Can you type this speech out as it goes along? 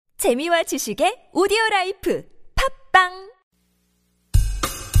재미와 지식의 오디오라이프 팝빵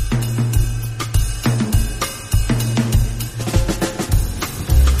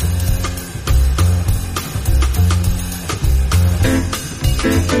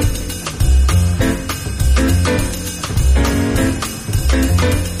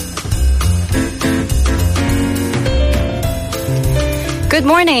Good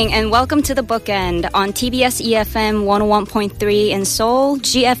morning and welcome to The Bookend on TBS EFM 101.3 in Seoul,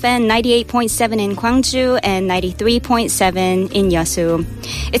 GFN 98.7 in Gwangju, and 93.7 in Yeosu.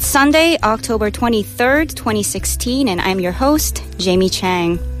 It's Sunday, October 23rd, 2016, and I'm your host, Jamie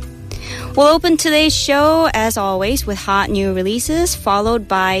Chang. We'll open today's show, as always, with hot new releases, followed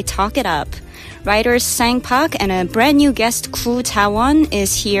by Talk It Up. Writers Sang Park and a brand new guest, Koo Ta-won,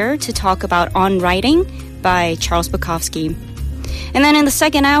 is here to talk about On Writing by Charles Bukowski. And then in the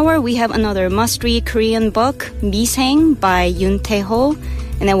second hour, we have another must-read Korean book, Miseng by Yoon Tae-ho.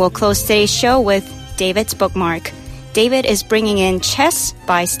 And then we'll close today's show with David's Bookmark. David is bringing in Chess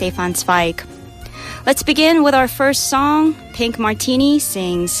by Stefan Zweig. Let's begin with our first song. Pink Martini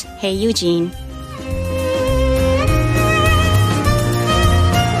sings Hey Eugene.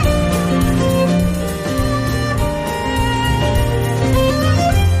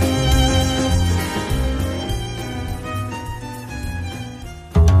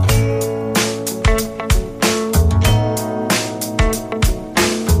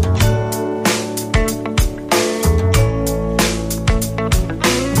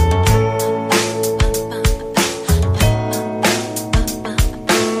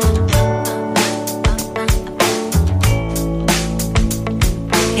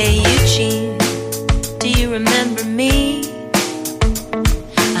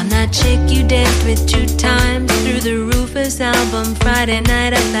 Friday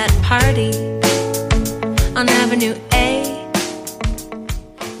night at that party on Avenue A.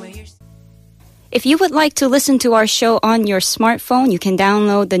 If you would like to listen to our show on your smartphone, you can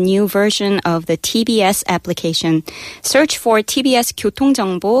download the new version of the TBS application. Search for TBS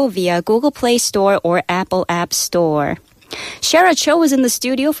교통정보 via Google Play Store or Apple App Store. Shera Cho is in the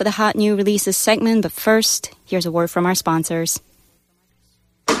studio for the Hot New Releases segment, but first, here's a word from our sponsors.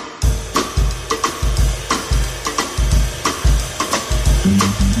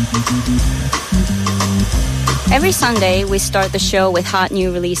 Every Sunday, we start the show with hot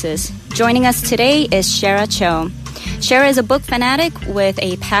new releases. Joining us today is Shera Cho. Shera is a book fanatic with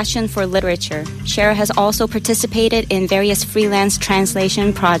a passion for literature. Shera has also participated in various freelance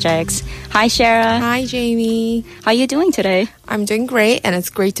translation projects. Hi, Shera. Hi, Jamie. How are you doing today? I'm doing great, and it's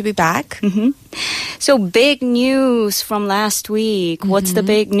great to be back. Mm-hmm. So, big news from last week. What's the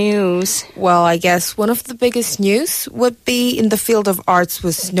big news? Well, I guess one of the biggest news would be in the field of arts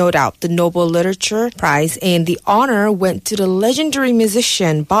was no doubt the Nobel Literature Prize, and the honor went to the legendary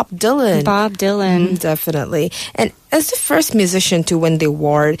musician Bob Dylan. Bob Dylan. Definitely. And as the first musician to win the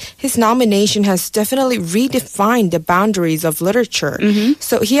award, his nomination has definitely redefined the boundaries of literature.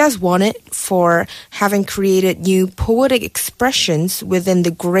 So he has won it for having created new poetic expressions within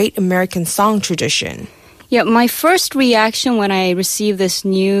the great American song tradition. Yeah, my first reaction when I received this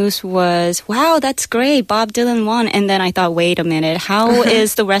news was, wow, that's great, Bob Dylan won. And then I thought, wait a minute, how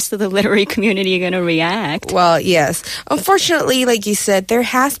is the rest of the literary community going to react? Well, yes. Unfortunately, like you said, there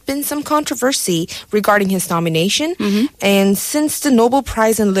has been some controversy regarding his nomination. And since the Nobel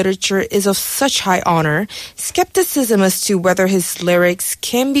Prize in Literature is of such high honor, skepticism as to whether his lyrics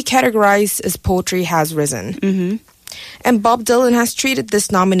can be categorized as poetry has risen. And Bob Dylan has treated this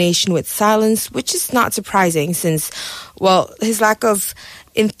nomination with silence, which is not surprising since, well, his lack of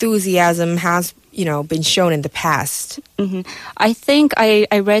enthusiasm has, been shown in the past. I think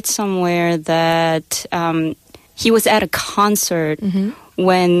I read somewhere that he was at a concert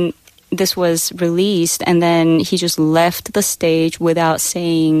when this was released, and then he just left the stage without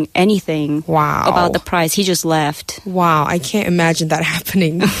saying anything about the prize. He just left. Wow, I can't imagine that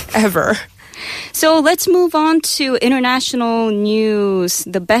happening ever. So let's move on to international news,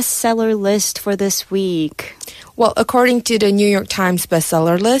 the bestseller list for this week. Well, according to the New York Times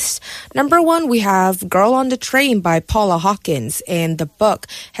bestseller list, number 1, we have Girl on the Train by Paula Hawkins, and the book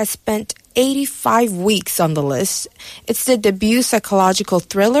has spent 85 weeks on the list. It's the debut psychological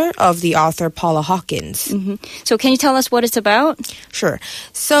thriller of the author Paula Hawkins. So can you tell us what it's about? Sure.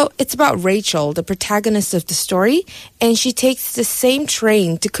 So it's about Rachel, the protagonist of the story, and she takes the same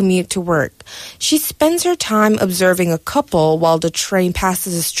train to commute to work. She spends her time observing a couple while the train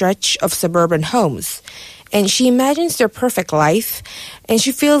passes a stretch of suburban homes. and she imagines their perfect life, and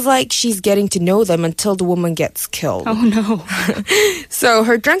she feels like she's getting to know them until the woman gets killed. Oh, no. So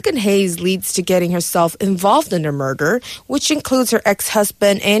her drunken haze leads to getting herself involved in a murder, which includes her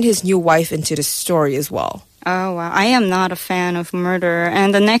ex-husband and his new wife into the story as well. Oh, wow. I am not a fan of murder.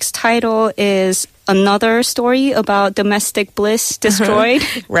 And the next title is another story about domestic bliss destroyed.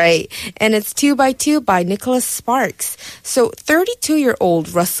 Right. And it's 2 by 2 by Nicholas Sparks. So 32-year-old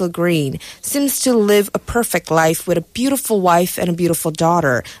Russell Green seems to live a perfect life with a beautiful wife and a beautiful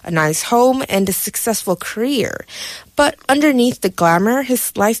daughter, a nice home, and a successful career. But underneath the glamour,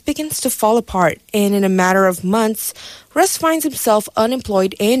 his life begins to fall apart. And in a matter of months, Russ finds himself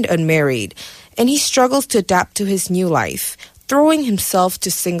unemployed and unmarried. And he struggles to adapt to his new life, throwing himself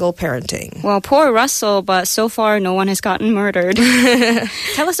to single parenting. Well, poor Russell, but so far no one has gotten murdered.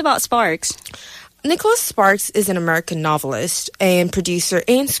 Tell us about Sparks. Nicholas Sparks is an American novelist and producer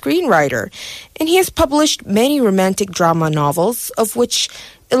and screenwriter, and he has published many romantic drama novels, of which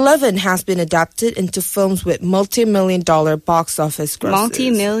 11 has been adapted into films with multi-million-dollar box office grosses.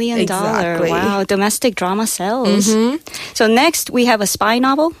 Multi-million-dollar. Exactly. Wow, domestic drama sells. Mm-hmm. So next, we have a spy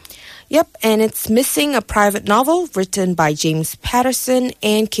novel. Yep, and it's Missing, a private novel written by James Patterson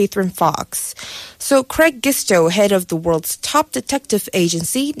and Catherine Fox. So Craig Gisto, head of the world's top detective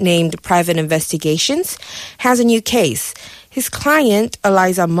agency named Private Investigations, has a new case. His client,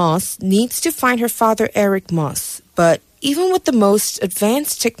 Eliza Moss, needs to find her father, Eric Moss. But even with the most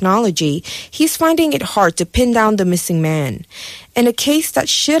advanced technology, he's finding it hard to pin down the missing man. And a case that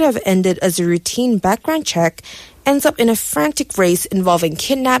should have ended as a routine background check ends up in a frantic race involving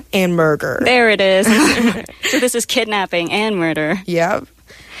kidnap and murder. There it is. So this is kidnapping and murder. Yep.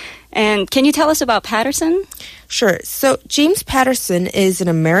 And can you tell us about Patterson? Sure. So James Patterson is an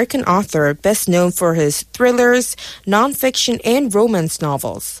American author best known for his thrillers, nonfiction, and romance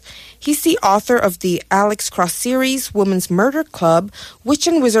novels. He's the author of the Alex Cross series, Women's Murder Club, Witch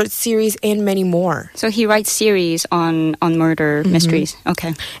and Wizard series, and many more. So he writes series on murder mysteries.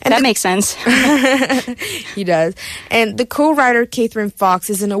 Okay. And that makes sense. He does. And the co-writer, Catherine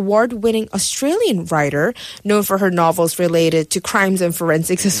Fox, is an award-winning Australian writer known for her novels related to crimes and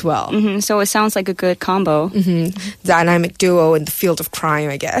forensics as well. Mm-hmm. So it sounds like a good combo. Mm-hmm. Dynamic duo in the field of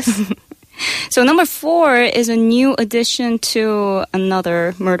crime, I guess. So number 4 is a new addition to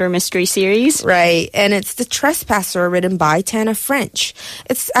another murder mystery series. Right, and it's The Trespasser, written by Tana French.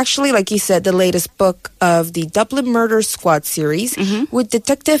 It's actually, like you said, the latest book of the Dublin Murder Squad series with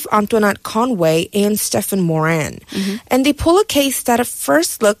Detective Antoinette Conway and Stephen Moran. And they pull a case that at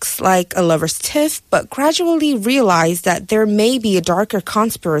first looks like a lover's tiff, but gradually realize that there may be a darker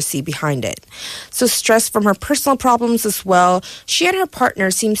conspiracy behind it. So stressed from her personal problems as well, she and her partner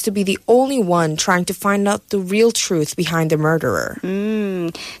seems to be the only one trying to find out the real truth behind the murderer.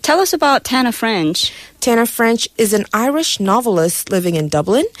 Tell us about Tana French. Tana French is an Irish novelist living in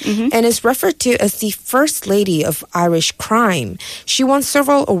Dublin and is referred to as the First Lady of Irish crime. She won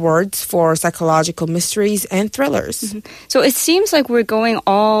several awards for psychological mysteries and thrillers. So it seems like we're going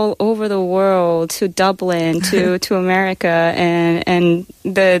all over the world, to Dublin, to America, and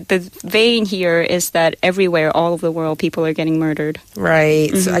the vein here is that everywhere, all over the world, people are getting murdered.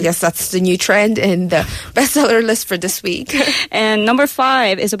 Right. So I guess that's the new trend in the bestseller list for this week. And number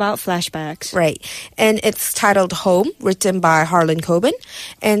 5 is about flashbacks. Right. And it's titled Home, written by Harlan Coben.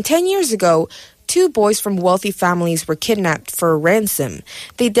 And 10 years ago, 2 boys from wealthy families were kidnapped for ransom.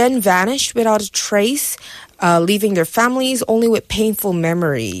 They then vanished without a trace, leaving their families only with painful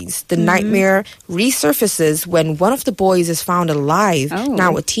memories. The nightmare resurfaces when one of the boys is found alive,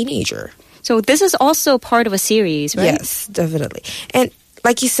 now a teenager. So this is also part of a series, right? Yes, definitely. And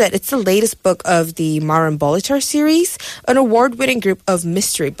like you said, it's the latest book of the Marin Bolitar series, an award-winning group of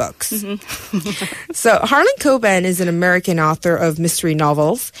mystery books. So Harlan Coben is an American author of mystery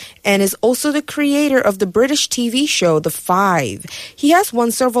novels and is also the creator of the British TV show The Five. He has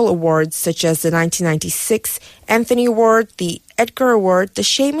won several awards such as the 1996 Anthony Award, the Edgar Award, the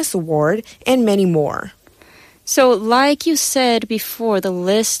Seamus Award, and many more. So like you said before, the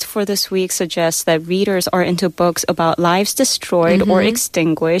list for this week suggests that readers are into books about lives destroyed or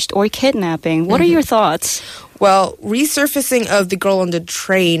extinguished or kidnapping. What are your thoughts? Well, resurfacing of The Girl on the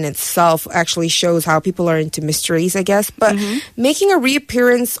Train itself actually shows how people are into mysteries, I guess. But making a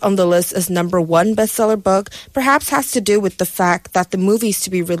reappearance on the list as number 1 bestseller book perhaps has to do with the fact that the movie is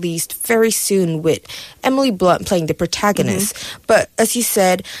to be released very soon with Emily Blunt playing the protagonist. But as you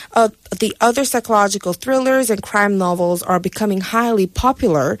said, the other psychological thrillers and crime novels are becoming highly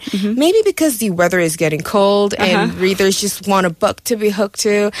popular, maybe because the weather is getting cold and readers just want a book to be hooked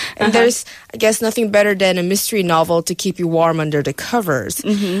to. And there's, I guess, nothing better than a mystery mystery novel to keep you warm under the covers.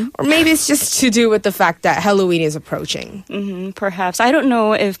 Or maybe it's just to do with the fact that Halloween is approaching. Perhaps. I don't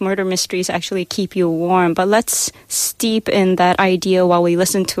know if murder mysteries actually keep you warm, but let's steep in that idea while we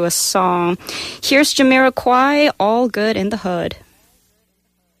listen to a song. Here's Jamiroquai, All Good in the Hood.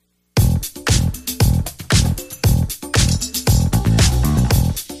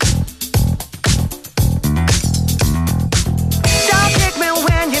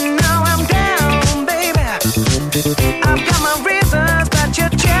 I've got my reasons, but you're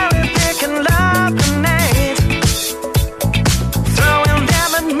cherry picking love grenades, throwing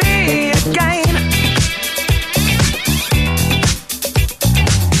them at me again.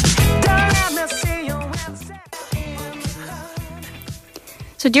 Don't let me see you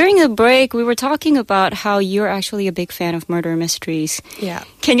So during the break, we were talking about how you're actually a big fan of murder mysteries. Yeah.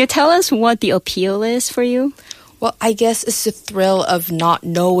 Can you tell us what the appeal is for you? Well, I guess it's the thrill of not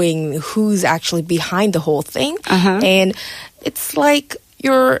knowing who's actually behind the whole thing. And it's like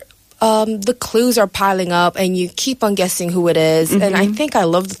the clues are piling up and you keep on guessing who it is. And I think I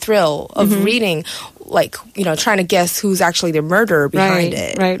love the thrill of reading, like, trying to guess who's actually the murderer behind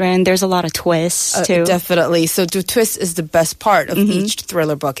it. Right. And there's a lot of twists, too. Definitely. So the twist is the best part of each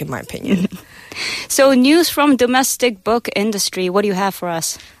thriller book, in my opinion. So news from domestic book industry. What do you have for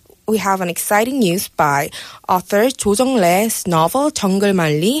us? We have an exciting news by author Jo Jung-le's novel 정글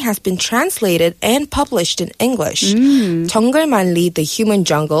말리 has been translated and published in English. 정글 말리, The Human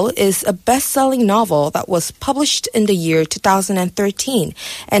Jungle, is a best-selling novel that was published in the year 2013,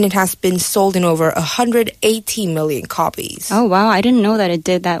 and it has been sold in over 180 million copies. Oh, wow. I didn't know that it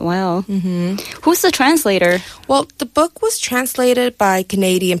did that well. Who's the translator? Well, the book was translated by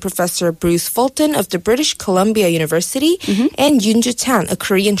Canadian professor Bruce Fulton of the British Columbia University and Yoonju Chan, a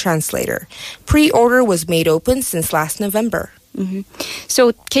Korean translator. Pre-order was made open since last November.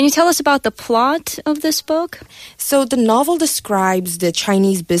 So can you tell us about the plot of this book? So the novel describes the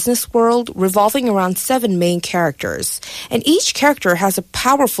Chinese business world revolving around 7 main characters. And each character has a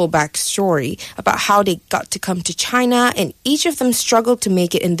powerful backstory about how they got to come to China, and each of them struggled to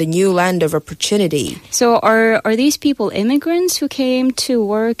make it in the new land of opportunity. So are these people immigrants who came to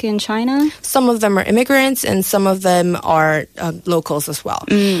work in China? Some of them are immigrants and some of them are locals as well.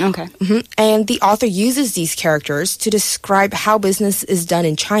 Okay. And the author uses these characters to describe how business is done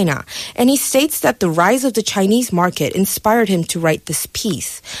in China. And he states that the rise of the Chinese market inspired him to write this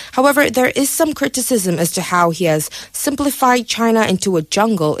piece. However, there is some criticism as to how he has simplified China into a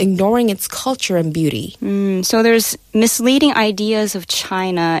jungle, ignoring its culture and beauty. So there's misleading ideas of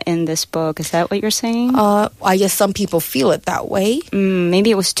China in this book. Is that what you're saying? I guess some people feel it that way.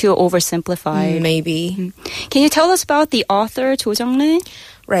 Maybe it was too oversimplified. Maybe. Can you tell us about the author, Jo Jung-le?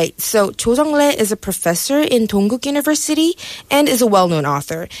 Right. So Jo Jung-le is a professor in Dongguk University and is a well-known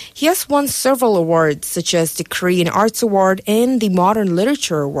author. He has won several awards, such as the Korean Arts Award and the Modern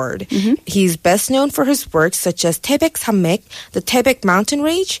Literature Award. He's best known for his works such as 태백 산맥, the Taebaek Mountain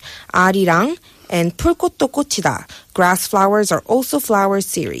Range, 아리랑, and 풀꽃도 꽃이다. Grass Flowers Are Also Flowers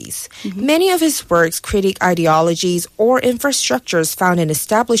series. Many of his works critique ideologies or infrastructures found in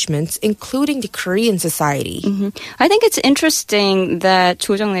establishments, including the Korean society. I think it's interesting that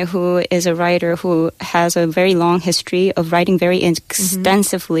Jo Jung-le, who is a writer who has a very long history of writing very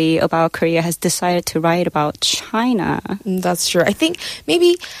extensively about Korea, has decided to write about China. That's true. I think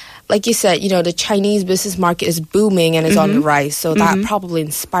maybe, like you said, the Chinese business market is booming and is on the rise. So that probably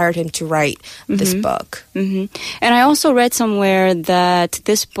inspired him to write this book. And I also read somewhere that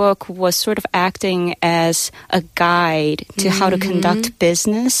this book was sort of acting as a guide to how to conduct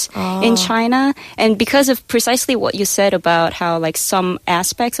business in China. And because of precisely what you said about how like some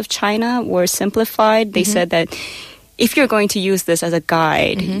aspects of China were simplified, they said that if you're going to use this as a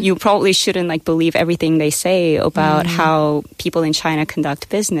guide, you probably shouldn't like believe everything they say about how people in China conduct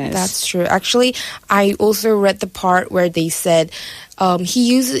business. That's true. Actually, I also read the part where they said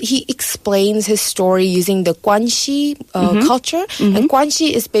he explains his story using the Guanxi culture. And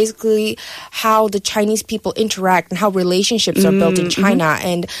Guanxi is basically how the Chinese people interact and how relationships are built in China.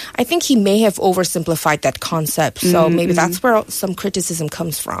 And I think he may have oversimplified that concept. So maybe that's where some criticism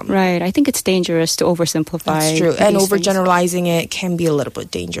comes from. Right. I think it's dangerous to oversimplify. That's true. And overgeneralizing it can be a little bit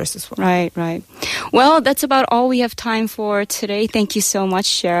dangerous as well. Right. Well, that's about all we have time for today. Thank you so much,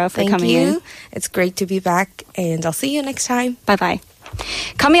 Shera, for coming in. It's great to be back, and I'll see you next time. Bye-bye.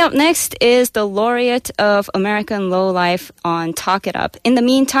 Coming up next is the laureate of American Lowlife on Talk It Up. In the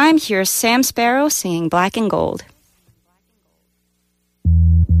meantime, here's Sam Sparrow singing Black and Gold.